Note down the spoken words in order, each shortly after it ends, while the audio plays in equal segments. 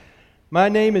My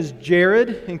name is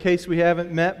Jared, in case we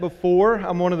haven't met before.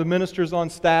 I'm one of the ministers on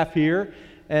staff here,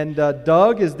 and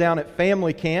Doug is down at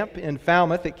family camp in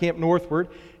Falmouth at Camp Northward.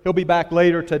 He'll be back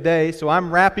later today, so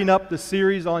I'm wrapping up the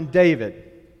series on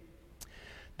David.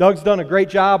 Doug's done a great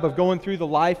job of going through the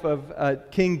life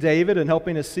of King David and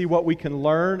helping us see what we can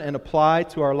learn and apply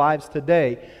to our lives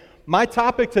today. My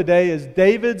topic today is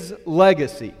David's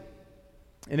legacy.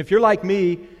 And if you're like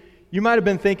me, you might have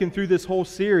been thinking through this whole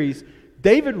series,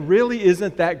 David really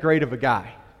isn't that great of a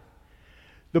guy.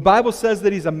 The Bible says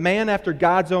that he's a man after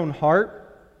God's own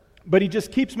heart, but he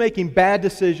just keeps making bad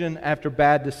decision after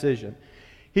bad decision.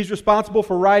 He's responsible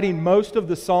for writing most of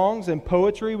the songs and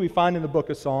poetry we find in the book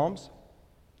of Psalms.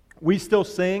 We still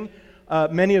sing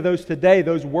many of those today,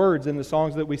 those words in the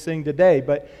songs that we sing today,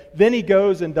 but then he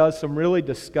goes and does some really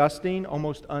disgusting,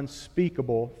 almost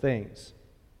unspeakable things.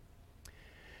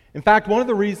 In fact, one of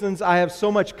the reasons I have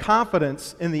so much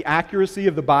confidence in the accuracy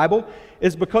of the Bible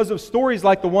is because of stories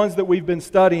like the ones that we've been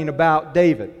studying about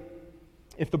David.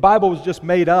 If the Bible was just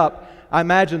made up, I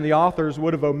imagine the authors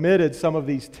would have omitted some of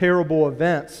these terrible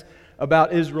events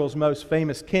about Israel's most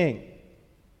famous king.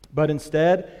 But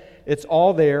instead, it's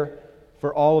all there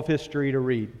for all of history to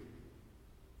read.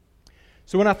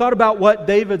 So when I thought about what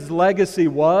David's legacy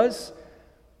was,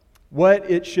 what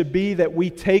it should be that we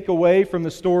take away from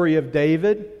the story of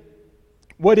David,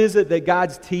 what is it that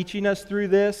God's teaching us through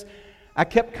this? I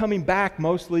kept coming back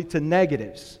mostly to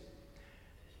negatives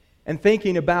and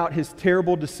thinking about his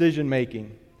terrible decision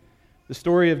making. The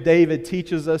story of David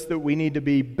teaches us that we need to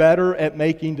be better at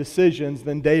making decisions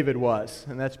than David was,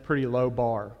 and that's a pretty low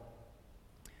bar.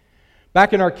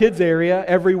 Back in our kids area,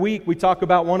 every week we talk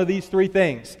about one of these three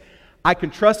things. I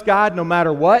can trust God no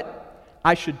matter what.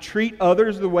 I should treat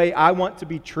others the way I want to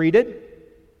be treated.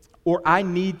 Or I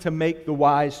need to make the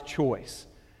wise choice.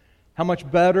 How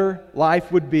much better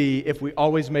life would be if we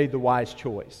always made the wise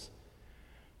choice.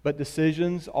 But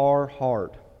decisions are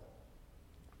hard.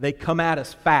 They come at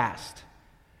us fast.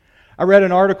 I read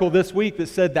an article this week that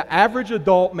said the average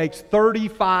adult makes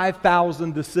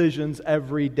 35,000 decisions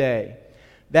every day.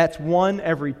 That's one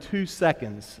every 2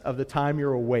 seconds of the time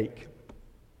you're awake.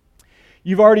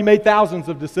 You've already made thousands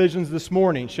of decisions this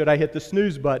morning. Should I hit the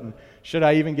snooze button? Should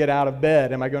I even get out of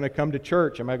bed? Am I going to come to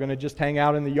church? Am I going to just hang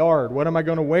out in the yard? What am I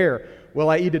going to wear?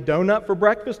 Will I eat a donut for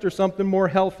breakfast or something more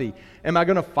healthy? Am I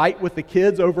going to fight with the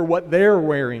kids over what they're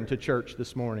wearing to church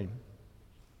this morning?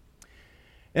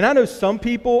 And I know some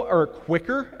people are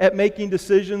quicker at making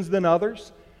decisions than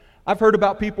others. I've heard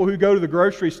about people who go to the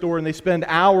grocery store and they spend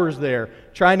hours there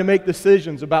trying to make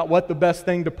decisions about what the best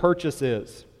thing to purchase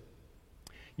is.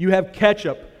 You have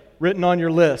ketchup written on your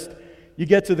list. You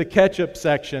get to the ketchup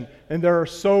section and there are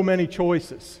so many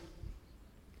choices.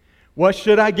 What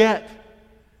should I get?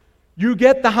 You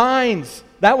get the Heinz.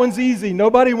 That one's easy.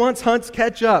 Nobody wants Hunt's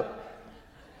ketchup.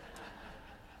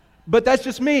 But that's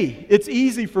just me. It's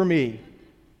easy for me.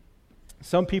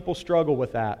 Some people struggle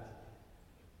with that.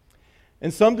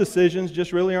 And some decisions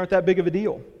just really aren't that big of a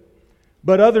deal.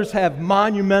 But others have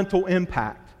monumental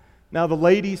impact. Now, the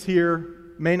ladies here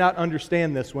may not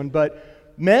understand this one,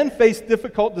 but men face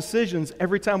difficult decisions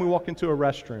every time we walk into a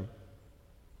restroom.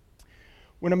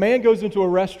 When a man goes into a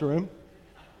restroom,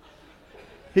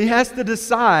 he has to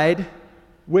decide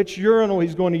which urinal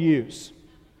he's going to use.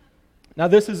 Now,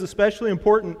 this is especially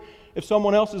important if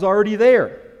someone else is already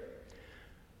there.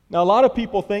 Now, a lot of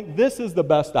people think this is the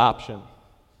best option.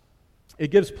 It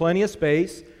gives plenty of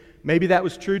space. Maybe that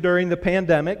was true during the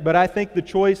pandemic, but I think the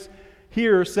choice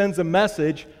here sends a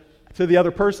message to the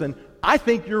other person. I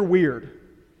think you're weird.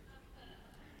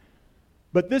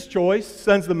 But this choice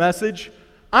sends the message,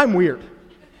 I'm weird.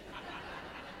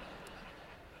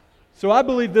 So I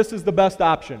believe this is the best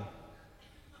option.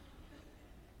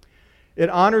 It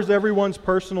honors everyone's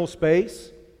personal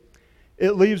space.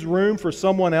 It leaves room for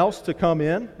someone else to come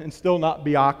in and still not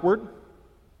be awkward.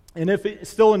 And if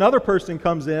still another person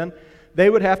comes in, they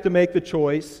would have to make the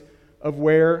choice of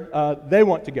where they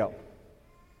want to go.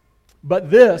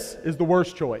 But this is the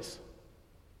worst choice.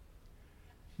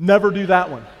 Never do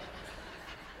that one.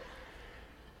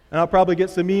 And I'll probably get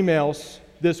some emails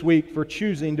this week for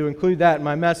choosing to include that in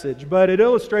my message. But it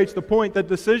illustrates the point that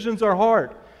decisions are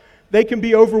hard. They can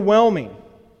be overwhelming.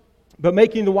 But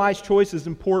making the wise choice is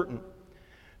important.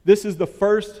 This is the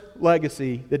first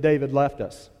legacy that David left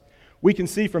us. We can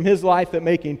see from his life that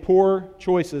making poor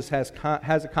choices has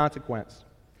a consequence.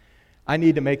 I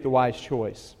need to make the wise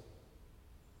choice.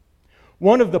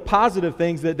 One of the positive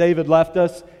things that David left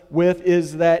us with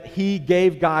is that he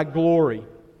gave God glory.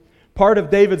 Part of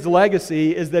David's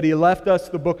legacy is that he left us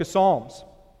the book of Psalms.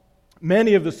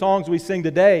 Many of the songs we sing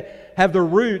today have their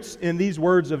roots in these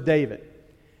words of David.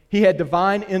 He had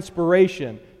divine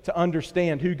inspiration to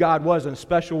understand who God was in a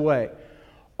special way.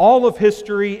 All of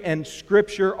history and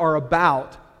Scripture are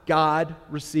about God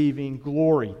receiving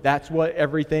glory. That's what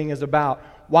everything is about.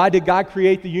 Why did God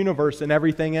create the universe and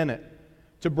everything in it?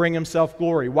 To bring Himself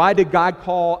glory. Why did God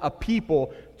call a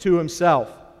people to Himself?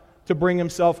 To bring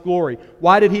Himself glory.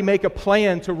 Why did He make a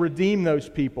plan to redeem those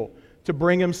people? To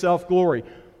bring Himself glory.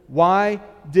 Why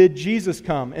did Jesus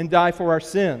come and die for our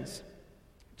sins?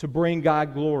 To bring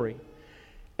God glory.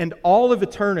 And all of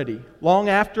eternity, long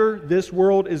after this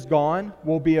world is gone,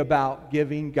 will be about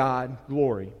giving God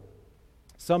glory.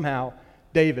 Somehow,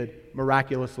 David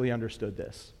miraculously understood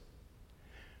this.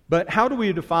 But how do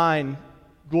we define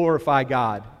glorify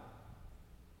God?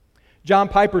 John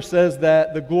Piper says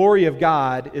that the glory of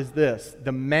God is this: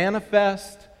 the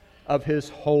manifest of His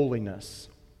holiness.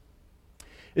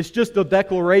 It's just a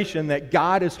declaration that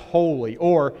God is holy,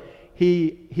 or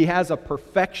He has a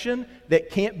perfection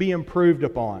that can't be improved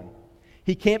upon.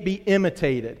 He can't be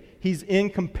imitated. He's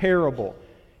incomparable.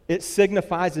 It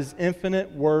signifies His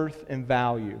infinite worth and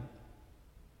value.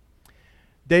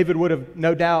 David would have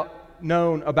no doubt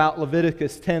known about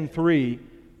Leviticus 10:3,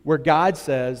 where God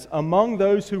says, "Among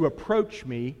those who approach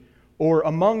me, or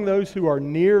among those who are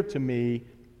near to me,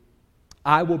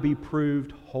 I will be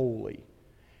proved holy.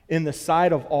 In the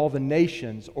sight of all the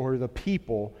nations or the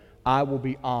people, I will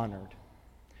be honored."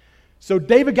 So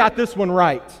David got this one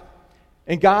right.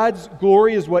 And God's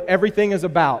glory is what everything is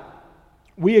about.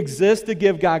 We exist to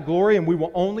give God glory, and we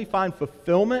will only find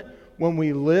fulfillment when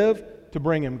we live to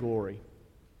bring Him glory.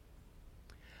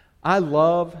 I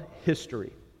love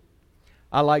history.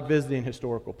 I like visiting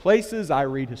historical places. I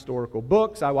read historical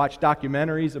books. I watch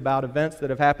documentaries about events that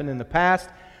have happened in the past.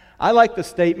 I like the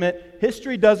statement,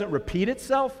 history doesn't repeat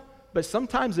itself, but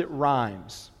sometimes it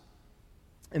rhymes.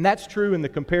 And that's true in the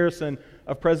comparison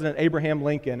of President Abraham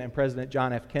Lincoln and President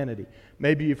John F. Kennedy.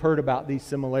 Maybe you've heard about these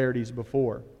similarities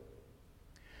before.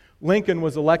 Lincoln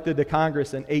was elected to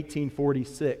Congress in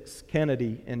 1846,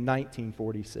 Kennedy in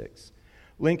 1946.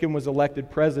 Lincoln was elected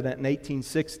president in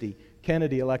 1860,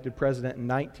 Kennedy elected president in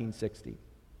 1960.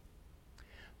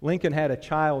 Lincoln had a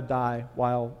child die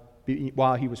while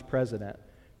he was president.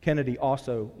 Kennedy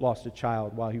also lost a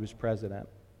child while he was president.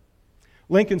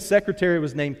 Lincoln's secretary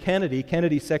was named Kennedy.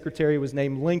 Kennedy's secretary was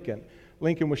named Lincoln.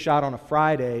 Lincoln was shot on a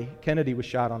Friday. Kennedy was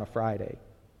shot on a Friday.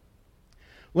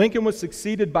 Lincoln was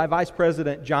succeeded by Vice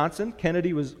President Johnson.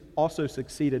 Kennedy was also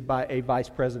succeeded by a Vice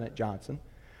President Johnson.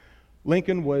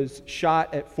 Lincoln was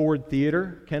shot at Ford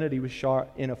Theater. Kennedy was shot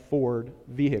in a Ford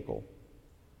vehicle.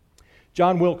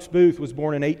 John Wilkes Booth was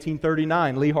born in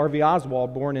 1839. Lee Harvey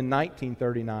Oswald born in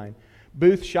 1939.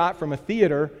 Booth shot from a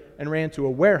theater and ran to a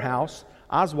warehouse.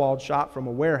 Oswald shot from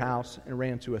a warehouse and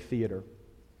ran to a theater.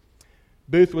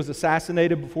 Booth was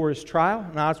assassinated before his trial,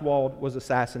 and Oswald was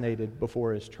assassinated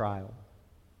before his trial.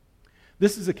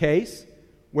 This is a case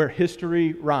where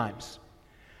history rhymes.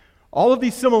 All of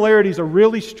these similarities are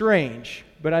really strange,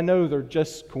 but I know they're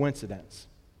just coincidence.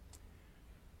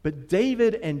 But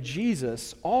David and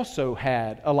Jesus also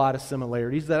had a lot of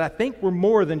similarities that I think were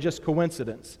more than just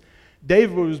coincidence.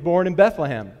 David was born in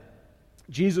Bethlehem.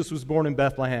 Jesus was born in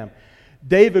Bethlehem.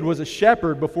 David was a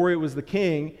shepherd before he was the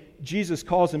king. Jesus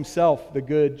calls himself the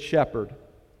Good Shepherd.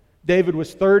 David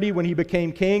was 30 when he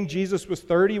became king. Jesus was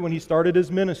 30 when he started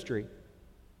his ministry.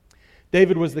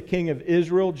 David was the king of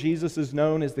Israel. Jesus is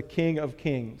known as the King of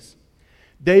Kings.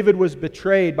 David was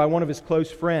betrayed by one of his close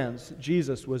friends.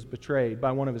 Jesus was betrayed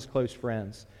by one of his close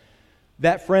friends.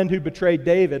 That friend who betrayed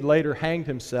David later hanged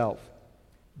himself.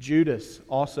 Judas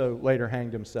also later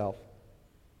hanged himself.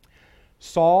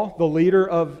 Saul, the leader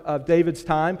of David's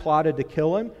time, plotted to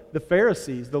kill him. The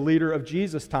Pharisees, the leader of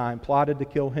Jesus' time, plotted to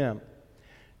kill him.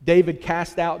 David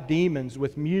cast out demons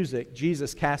with music.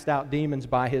 Jesus cast out demons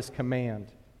by his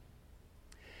command.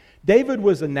 David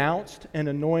was announced and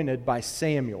anointed by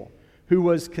Samuel, who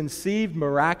was conceived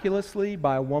miraculously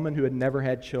by a woman who had never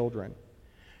had children.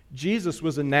 Jesus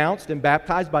was announced and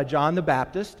baptized by John the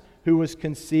Baptist, who was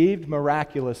conceived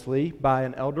miraculously by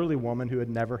an elderly woman who had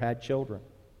never had children.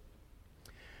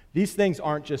 These things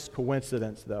aren't just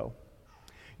coincidence, though.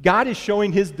 God is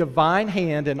showing His divine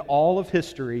hand in all of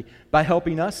history by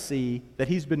helping us see that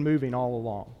He's been moving all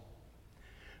along.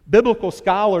 Biblical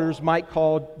scholars might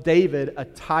call David a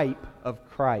type of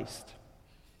Christ.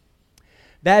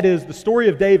 That is, the story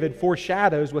of David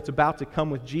foreshadows what's about to come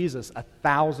with Jesus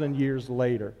 1,000 years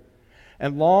later.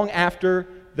 And long after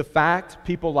the fact,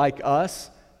 people like us,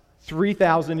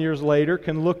 3,000 years later,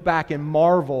 can look back and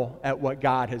marvel at what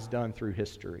God has done through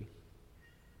history.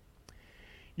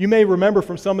 You may remember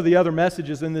from some of the other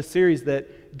messages in this series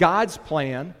that God's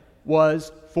plan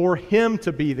was for Him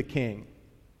to be the king.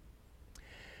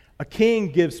 A king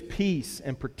gives peace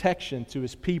and protection to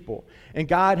his people. And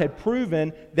God had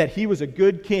proven that he was a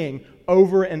good king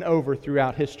over and over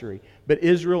throughout history. But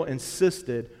Israel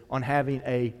insisted on having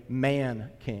a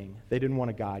man king. They didn't want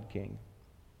a God king.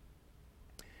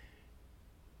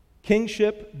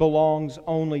 Kingship belongs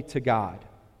only to God.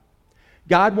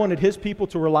 God wanted his people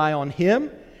to rely on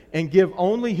him and give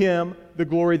only him the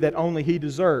glory that only he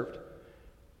deserved.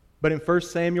 But in 1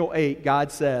 Samuel 8,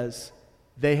 God says,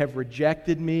 "They have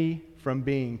rejected me from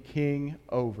being king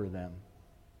over them."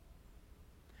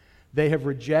 They have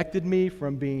rejected me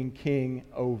from being king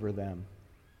over them.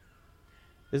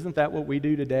 Isn't that what we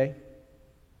do today?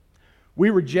 We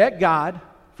reject God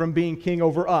from being king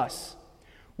over us.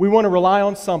 We want to rely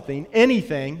on something,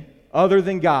 anything, other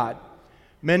than God.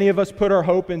 Many of us put our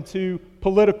hope into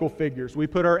political figures. We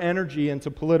put our energy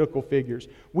into political figures.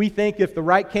 We think if the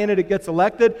right candidate gets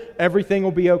elected, everything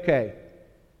will be okay.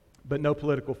 But no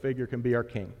political figure can be our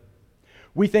king.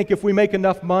 We think if we make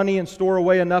enough money and store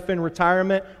away enough in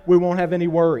retirement, we won't have any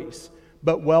worries.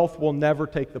 But wealth will never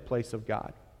take the place of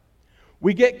God.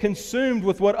 We get consumed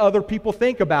with what other people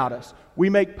think about us. We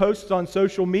make posts on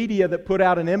social media that put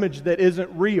out an image that isn't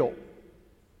real.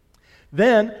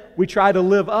 Then we try to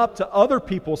live up to other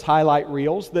people's highlight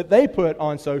reels that they put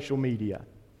on social media.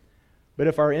 But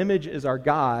if our image is our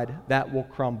God, that will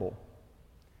crumble.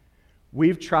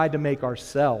 We've tried to make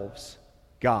ourselves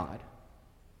God.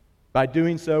 By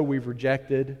doing so, we've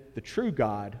rejected the true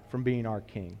God from being our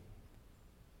king.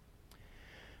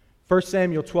 1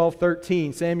 Samuel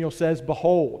 12:13, Samuel says,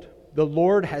 "Behold, the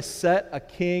Lord has set a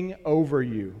king over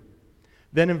you."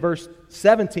 Then in verse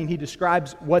 17, he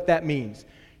describes what that means.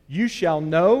 "You shall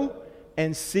know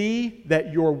and see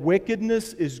that your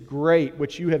wickedness is great,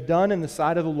 which you have done in the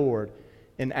sight of the Lord,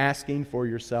 in asking for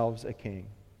yourselves a king."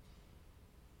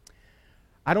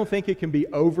 I don't think it can be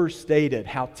overstated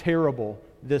how terrible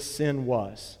this sin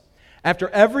was. After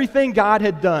everything God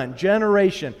had done,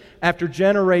 generation after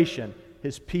generation,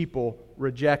 his people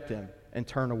reject him and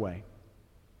turn away.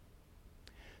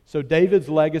 So David's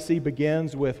legacy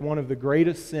begins with one of the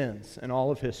greatest sins in all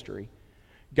of history: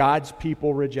 God's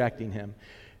people rejecting him.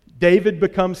 David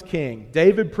becomes king.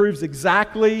 David proves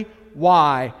exactly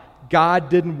why God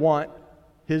didn't want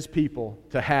his people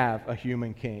to have a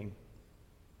human king.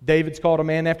 David's called a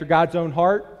man after God's own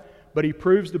heart, but he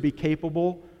proves to be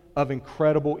capable of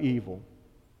incredible evil.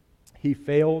 He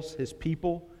fails his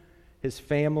people, his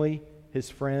family, his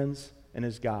friends, and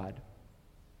his God.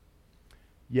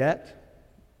 Yet,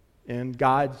 in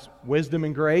God's wisdom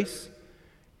and grace,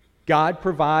 God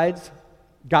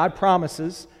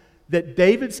promises that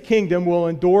David's kingdom will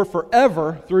endure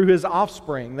forever through his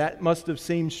offspring. That must have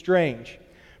seemed strange.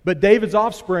 But David's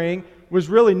offspring was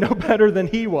really no better than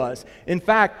he was. In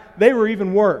fact, they were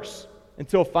even worse,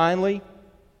 until finally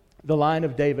the line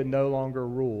of David no longer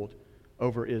ruled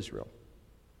over Israel.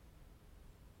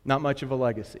 Not much of a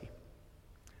legacy.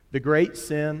 The great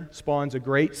sin spawns a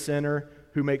great sinner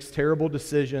who makes terrible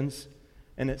decisions,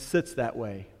 and it sits that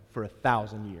way for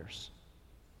 1,000 years.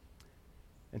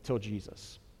 Until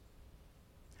Jesus.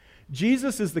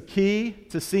 Jesus is the key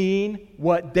to seeing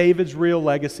what David's real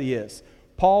legacy is.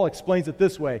 Paul explains it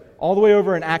this way, all the way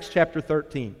over in Acts chapter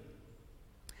 13.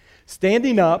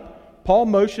 Standing up, Paul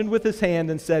motioned with his hand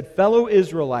and said, "Fellow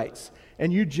Israelites,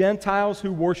 and you Gentiles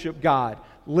who worship God,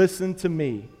 listen to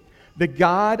me. The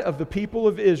God of the people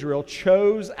of Israel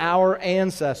chose our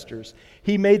ancestors.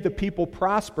 He made the people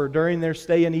prosper during their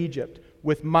stay in Egypt.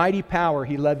 With mighty power,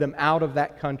 he led them out of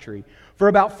that country. For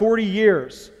about 40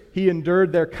 years, he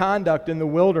endured their conduct in the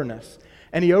wilderness,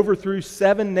 and he overthrew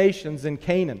 7 nations in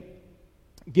Canaan,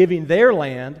 giving their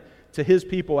land to his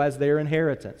people as their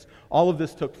inheritance. All of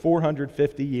this took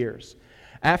 450 years.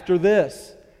 After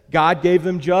this, God gave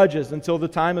them judges until the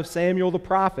time of Samuel the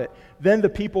prophet. Then the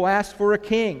people asked for a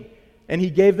king, and he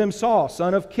gave them Saul,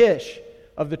 son of Kish,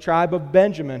 of the tribe of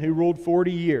Benjamin, who ruled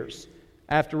 40 years.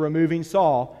 After removing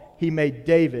Saul, he made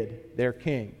David their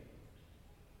king."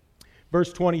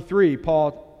 Verse 23,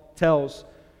 Paul tells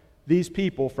these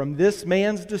people, "From this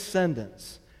man's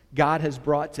descendants, God has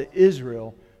brought to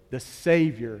Israel the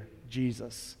Savior,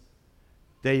 Jesus,"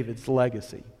 David's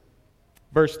legacy.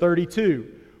 Verse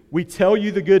 32, "We tell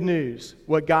you the good news.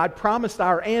 What God promised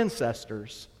our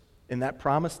ancestors, in that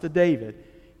promise to David,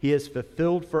 he has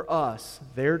fulfilled for us,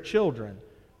 their children,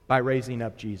 by raising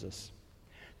up Jesus."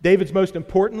 David's most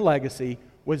important legacy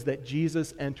was that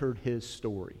Jesus entered his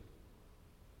story.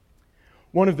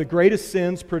 One of the greatest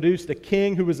sins produced a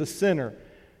king who was a sinner,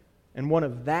 and one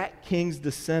of that king's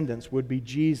descendants would be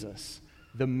Jesus,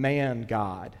 the man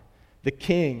God, the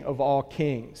King of all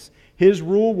kings. His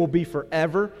rule will be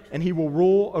forever, and he will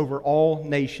rule over all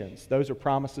nations. Those are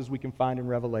promises we can find in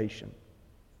Revelation.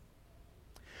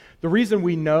 The reason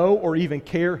we know or even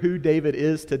care who David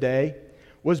is today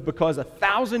was because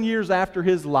 1,000 years after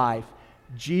his life,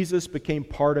 Jesus became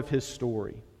part of his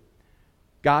story.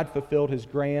 God fulfilled his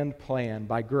grand plan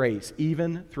by grace,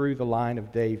 even through the line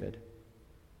of David.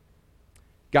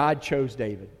 God chose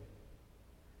David,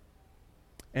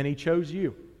 and he chose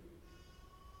you.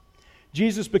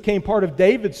 Jesus became part of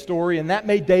David's story, and that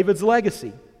made David's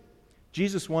legacy.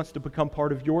 Jesus wants to become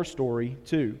part of your story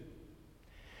too.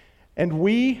 And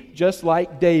we, just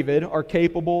like David, are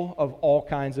capable of all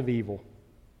kinds of evil.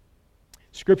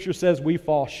 Scripture says we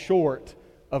fall short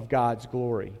of God's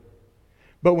glory.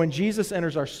 But when Jesus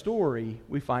enters our story,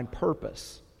 we find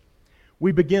purpose.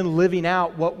 We begin living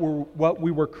out what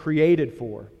we were created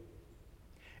for.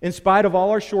 In spite of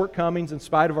all our shortcomings, in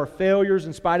spite of our failures,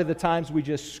 in spite of the times we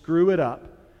just screw it up,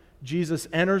 Jesus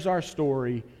enters our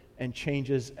story and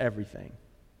changes everything.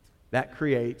 That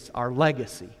creates our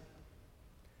legacy.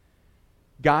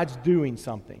 God's doing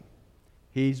something.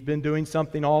 He's been doing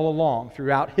something all along.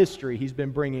 Throughout history, He's been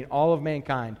bringing all of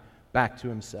mankind back to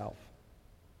Himself.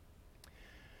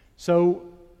 So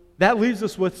that leaves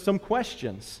us with some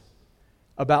questions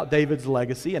about David's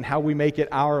legacy and how we make it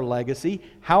our legacy.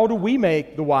 How do we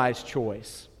make the wise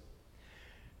choice?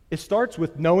 It starts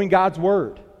with knowing God's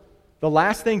Word. The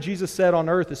last thing Jesus said on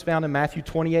earth is found in Matthew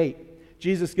 28.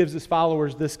 Jesus gives His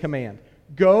followers this command: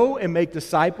 go and make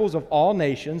disciples of all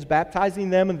nations, baptizing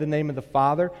them in the name of the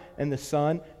Father and the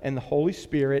Son and the Holy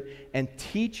Spirit, and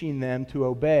teaching them to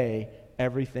obey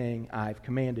everything I've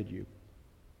commanded you.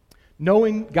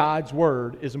 Knowing God's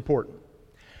Word is important.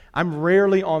 I'm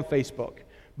rarely on Facebook,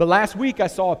 but last week I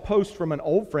saw a post from an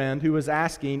old friend who was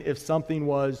asking if something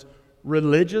was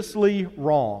religiously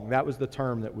wrong. That was the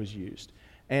term that was used,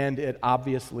 and it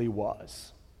obviously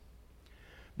was.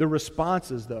 The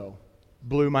responses, though,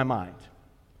 blew my mind.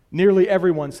 Nearly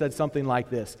everyone said something like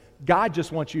this: God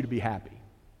just wants you to be happy.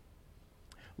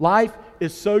 Life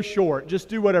is so short, just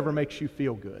do whatever makes you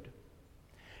feel good.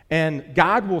 And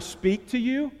God will speak to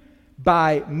you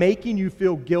by making you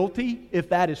feel guilty if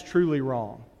that is truly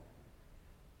wrong.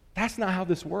 That's not how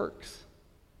this works.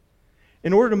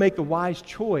 In order to make the wise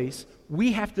choice,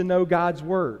 we have to know God's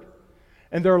Word.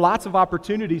 And there are lots of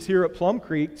opportunities here at Plum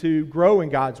Creek to grow in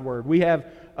God's Word. We have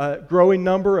a growing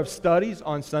number of studies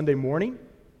on Sunday morning.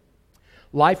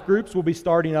 Life groups will be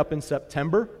starting up in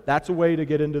September. That's a way to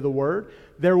get into the Word.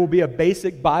 There will be a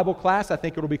basic Bible class. I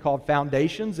think it will be called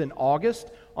Foundations in August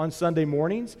on Sunday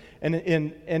mornings. And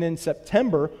in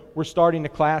September, we're starting a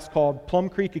class called Plum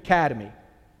Creek Academy.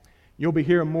 You'll be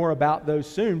hearing more about those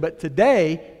soon. But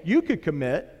today, you could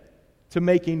commit to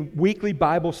making weekly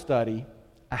Bible study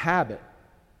a habit.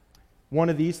 One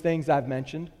of these things I've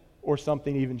mentioned, or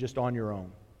something even just on your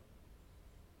own.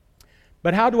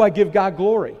 But how do I give God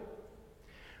glory?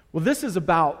 Well, this is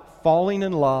about falling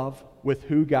in love with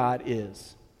who God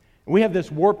is. We have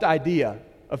this warped idea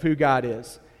of who God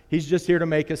is. He's just here to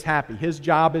make us happy. His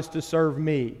job is to serve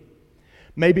me.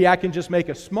 Maybe I can just make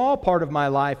a small part of my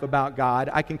life about God.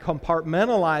 I can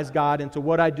compartmentalize God into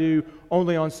what I do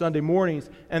only on Sunday mornings,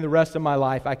 and the rest of my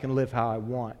life I can live how I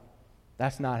want.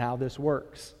 That's not how this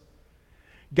works.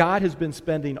 God has been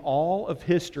spending all of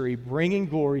history bringing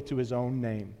glory to His own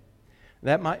name.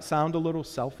 That might sound a little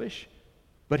selfish,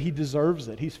 but He deserves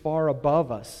it. He's far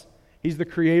above us. He's the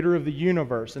creator of the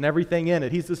universe and everything in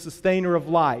it. He's the sustainer of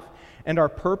life. And our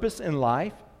purpose in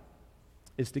life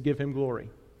is to give Him glory.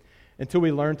 Until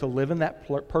we learn to live in that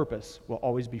purpose, we'll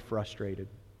always be frustrated.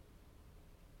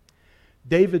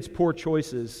 David's poor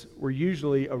choices were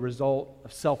usually a result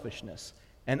of selfishness,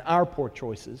 and our poor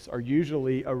choices are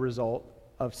usually a result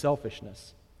of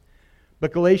selfishness.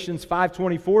 But Galatians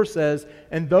 5:24 says,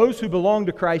 "And those who belong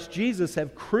to Christ Jesus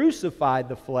have crucified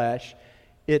the flesh,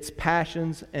 its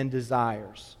passions and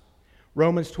desires."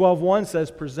 Romans 12:1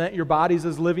 says, "Present your bodies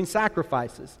as living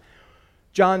sacrifices."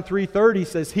 John 3:30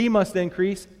 says, "He must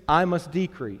increase, I must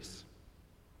decrease."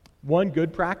 One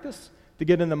good practice to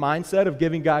get in the mindset of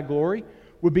giving God glory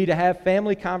would be to have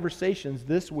family conversations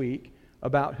this week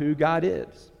about who God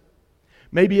is.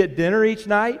 Maybe at dinner each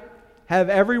night, have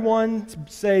everyone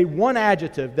say one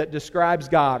adjective that describes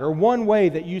God or one way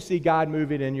that you see God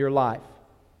moving in your life.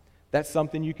 That's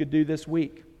something you could do this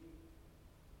week.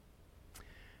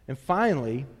 And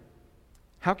finally,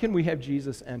 how can we have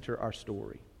Jesus enter our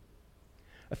story?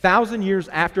 1,000 years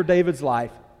after David's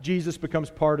life, Jesus becomes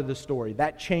part of the story.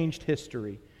 That changed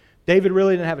history. David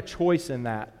really didn't have a choice in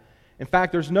that. In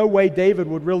fact, there's no way David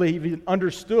would really even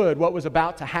understood what was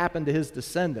about to happen to his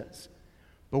descendants.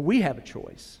 But we have a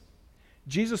choice.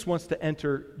 Jesus wants to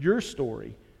enter your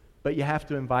story, but you have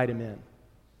to invite him in.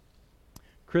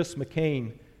 Chris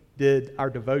McCain did our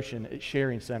devotion at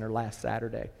Sharing Center last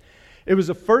Saturday. It was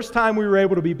the first time we were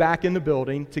able to be back in the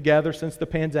building together since the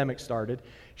pandemic started.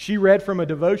 She read from a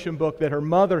devotion book that her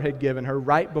mother had given her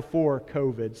right before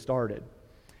COVID started.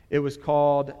 It was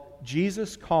called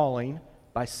Jesus Calling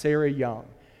by Sarah Young.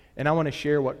 And I want to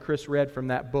share what Chris read from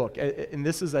that book. And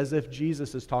this is as if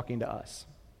Jesus is talking to us.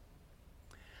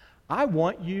 I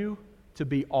want you to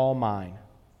be all mine,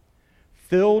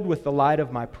 filled with the light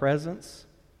of my presence.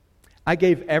 I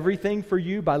gave everything for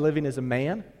you by living as a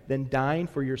man, then dying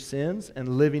for your sins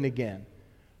and living again.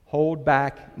 Hold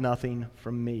back nothing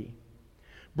from me.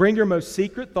 Bring your most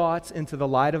secret thoughts into the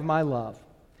light of my love.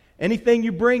 Anything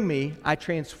you bring me, I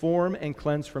transform and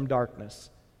cleanse from darkness.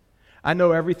 I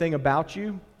know everything about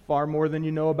you, far more than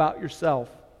you know about yourself.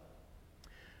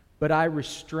 But I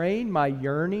restrain my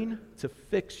yearning to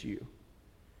fix you,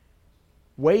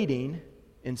 waiting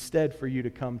instead for you to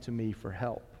come to me for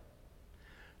help.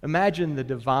 Imagine the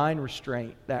divine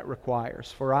restraint that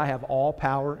requires, for I have all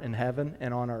power in heaven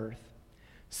and on earth.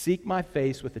 Seek my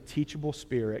face with a teachable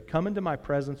spirit. Come into my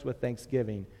presence with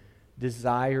thanksgiving.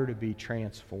 Desire to be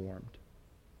transformed.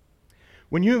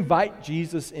 When you invite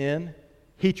Jesus in,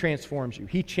 he transforms you.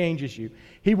 He changes you.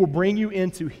 He will bring you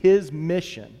into his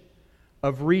mission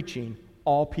of reaching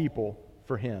all people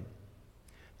for him.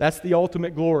 That's the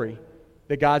ultimate glory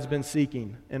that God's been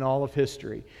seeking in all of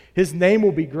history. His name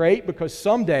will be great because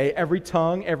someday every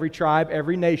tongue, every tribe,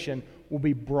 every nation will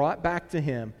be brought back to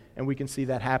him, and we can see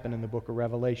that happen in the book of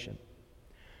Revelation.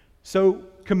 So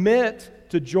commit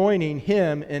to joining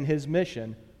him in his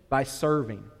mission by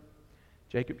serving.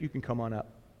 Jacob, you can come on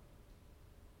up.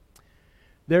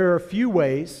 There are a few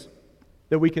ways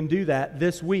that we can do that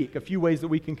this week, a few ways that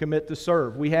we can commit to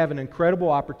serve. We have an incredible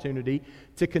opportunity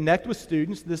to connect with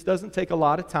students. This doesn't take a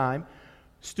lot of time.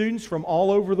 Students from all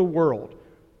over the world.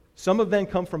 Some of them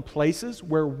come from places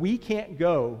where we can't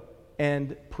go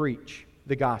and preach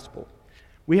the gospel.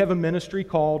 We have a ministry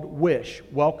called WISH,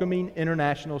 Welcoming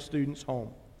International Students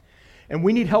Home. And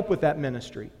we need help with that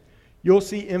ministry. You'll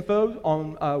see info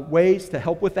on ways to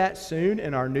help with that soon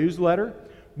in our newsletter.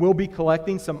 We'll be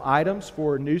collecting some items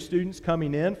for new students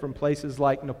coming in from places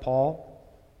like Nepal,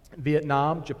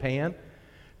 Vietnam, Japan.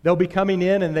 They'll be coming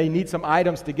in and they need some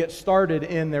items to get started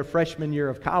in their freshman year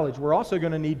of college. We're also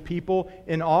going to need people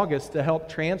in August to help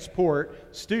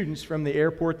transport students from the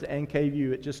airport to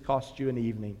NKU. It just costs you an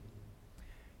evening.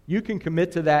 You can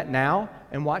commit to that now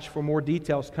and watch for more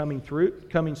details coming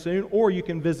soon, or you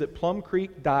can visit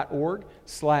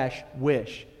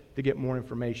plumcreek.org/wish to get more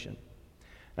information.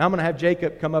 Now I'm going to have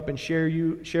Jacob come up and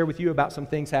share with you about some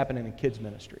things happening in kids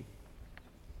ministry.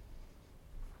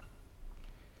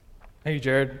 Hey,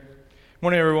 Jared.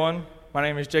 Morning, everyone. My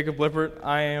name is Jacob Lippert.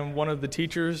 I am one of the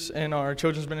teachers in our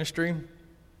children's ministry.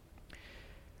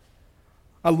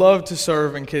 I love to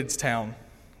serve in Kids Town,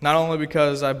 not only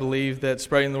because I believe that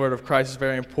spreading the word of Christ is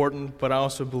very important, but I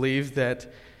also believe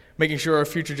that making sure our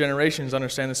future generations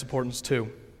understand this importance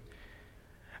too.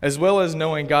 As well as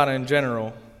knowing God in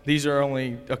general, these are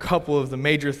only a couple of the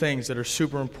major things that are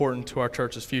super important to our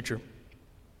church's future.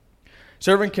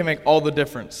 Serving can make all the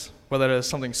difference, whether it is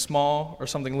something small or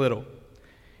something little.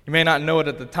 You may not know it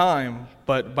at the time,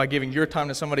 but by giving your time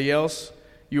to somebody else,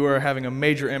 you are having a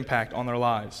major impact on their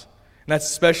lives. And that's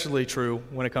especially true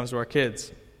when it comes to our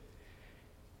kids.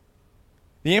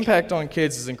 The impact on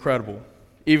kids is incredible,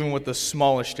 even with the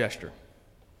smallest gesture.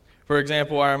 For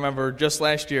example, I remember just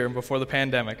last year, before the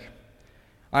pandemic,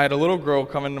 I had a little girl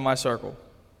come into my circle.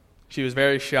 She was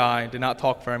very shy, did not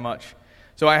talk very much.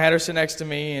 So I had her sit next to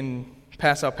me and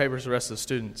pass out papers to the rest of the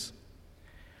students.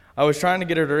 I was trying to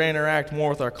get her to interact more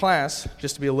with our class,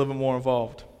 just to be a little bit more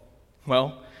involved.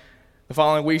 Well, the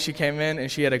following week she came in and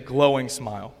she had a glowing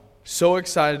smile. So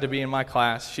excited to be in my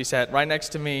class. She sat right next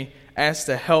to me, asked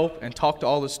to help and talk to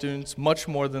all the students much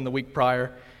more than the week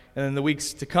prior. And in the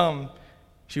weeks to come,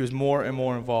 she was more and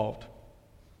more involved.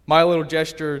 My little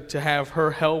gesture to have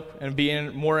her help and be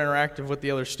more interactive with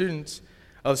the other students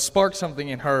sparked something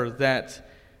in her that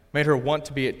made her want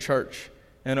to be at church,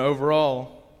 and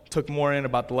overall took more in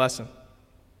about the lesson.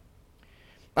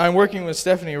 I'm working with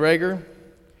Stephanie Rager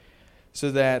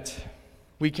so that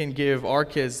we can give our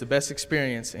kids the best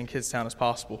experience in Kids Town as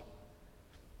possible.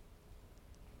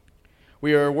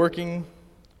 We are working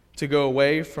to go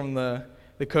away from the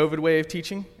COVID way of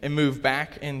teaching and move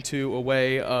back into a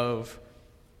way of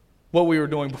what we were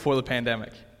doing before the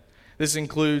pandemic. This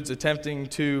includes attempting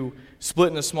to split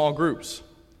into small groups.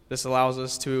 This allows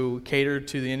us to cater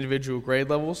to the individual grade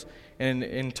levels and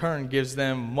in turn gives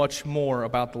them much more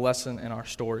about the lesson and our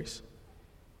stories.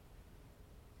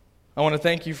 I want to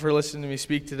thank you for listening to me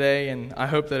speak today, and I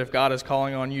hope that if God is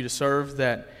calling on you to serve,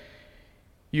 that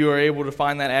you are able to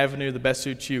find that avenue that best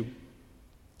suits you.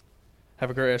 Have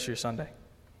a great rest of your Sunday.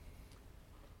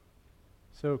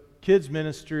 So kids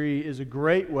ministry is a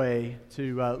great way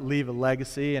to leave a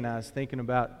legacy, and I was thinking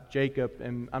about Jacob,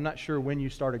 and I'm not sure when you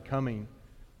started coming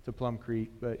to Plum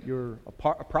Creek, but you're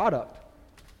a product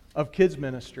of kids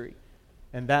ministry,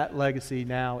 and that legacy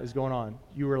now is going on.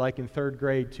 You were like in third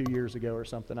grade 2 years ago or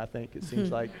something, I think it seems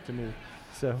like to me.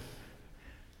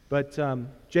 But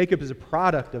Jacob is a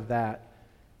product of that.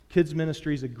 Kids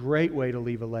ministry is a great way to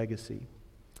leave a legacy.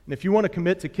 And if you want to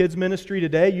commit to kids ministry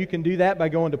today, you can do that by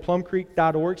going to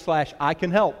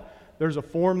plumcreek.org/ICanHelp. There's a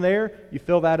form there. You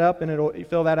fill that up, and you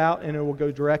fill that out, and it will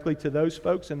go directly to those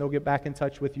folks, and they'll get back in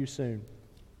touch with you soon.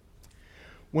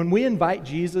 When we invite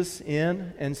Jesus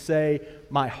in and say,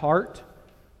 my heart,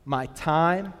 my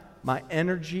time, my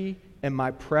energy, and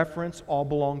my preference all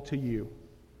belong to you,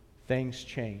 things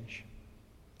change.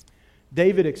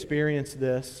 David experienced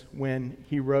this when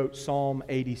he wrote Psalm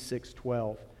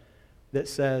 86:12 that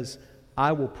says,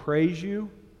 I will praise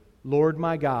you, Lord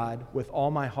my God, with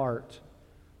all my heart.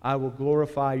 I will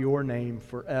glorify your name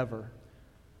forever.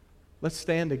 Let's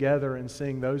stand together and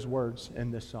sing those words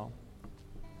in this song.